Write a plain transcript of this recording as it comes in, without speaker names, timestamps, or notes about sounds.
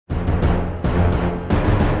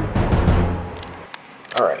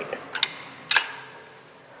Alright.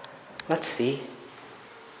 Let's see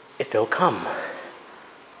if it'll come.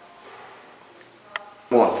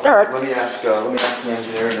 One. Alright. Let me ask the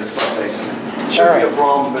engineer in this basement. Should be a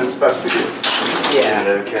problem, but it's best to get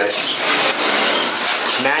it okay.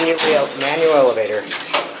 Manual elevator.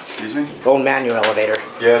 Excuse me? Old manual elevator.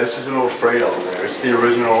 Yeah, this is an old freight elevator. It's the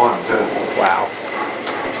original one, too. Wow.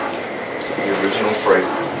 The original freight.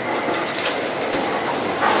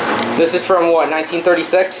 This is from what,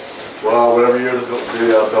 1936? Well, whatever year the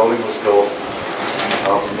building was built,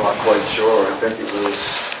 I'm not quite sure. I think it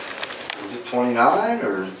was it 29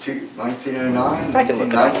 or 1909? I can look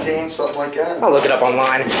it up. 1919, something like that? I'll look it up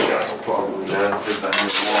online. You guys will probably know.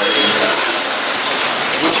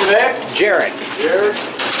 What's your name? Jared. Jared?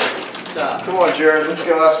 What's up? Come on, Jared. Let's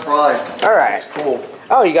go ask Brian. Alright. It's cool.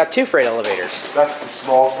 Oh, you got two freight elevators. That's the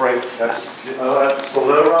small freight. That's the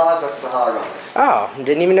low rise. That's the high rise. Oh,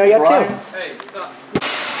 didn't even know you had Brian? two. Hey, what's up?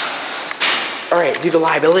 Alright, due to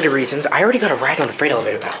liability reasons, I already got a ride on the freight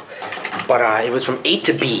elevator now. But it was from A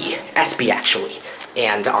to B, SB actually.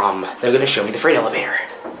 And they're gonna show me the freight elevator.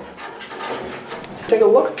 Take a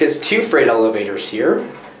look, there's two freight elevators here.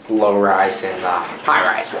 Low rise and high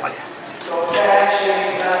rise one.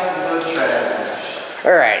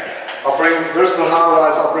 Alright. There's the high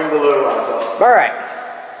rise, I'll bring the low rise up. Alright.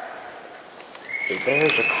 So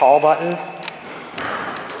there's your call button.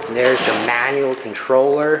 There's your manual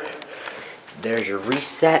controller. There's your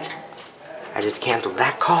reset. I just canceled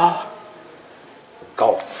that call.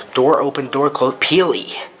 Golf. Door open, door closed.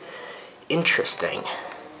 Peely. Interesting.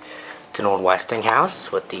 It's an old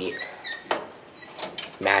Westinghouse with the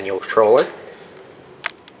manual controller.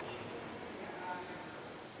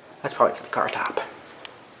 That's probably for the car top.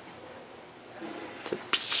 It's a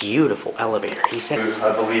beautiful elevator. He said,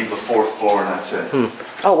 I believe the 4th floor, and that's it.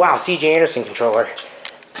 Oh wow, C.J. Anderson controller.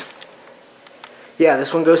 Yeah,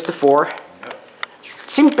 this one goes to 4. Yep.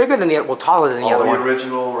 Seems bigger than the other, well, taller than the other one.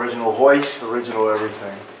 Original hoist, original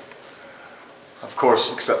everything. Of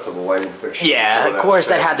course, except for the lighting fixture. Yeah, of course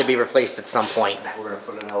that had to be replaced at some point. We're going to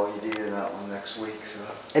put an LED in that one next week. So.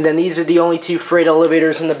 And then these are the only two freight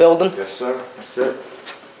elevators in the building? Yes, sir. That's it.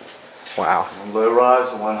 Wow. One low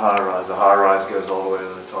rise and one high rise. The high rise goes all the way to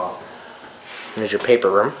the top. And there's your paper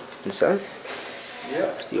room, it says.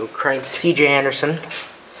 Yep. The old crane, C.J. Anderson.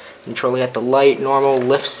 Controlling at the light, normal,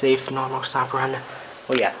 lift safe, normal, stop run.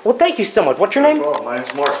 Oh yeah. Well, thank you so much. What's your name? No problem. My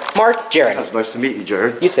name's Mark. Mark? Jared. It's nice to meet you,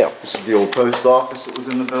 Jared. You too. This is the old post office that was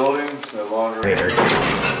in the building. It's no longer in.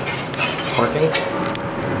 Parking.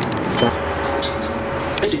 So,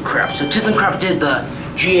 crap. So ThyssenKrupp did the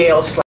GAL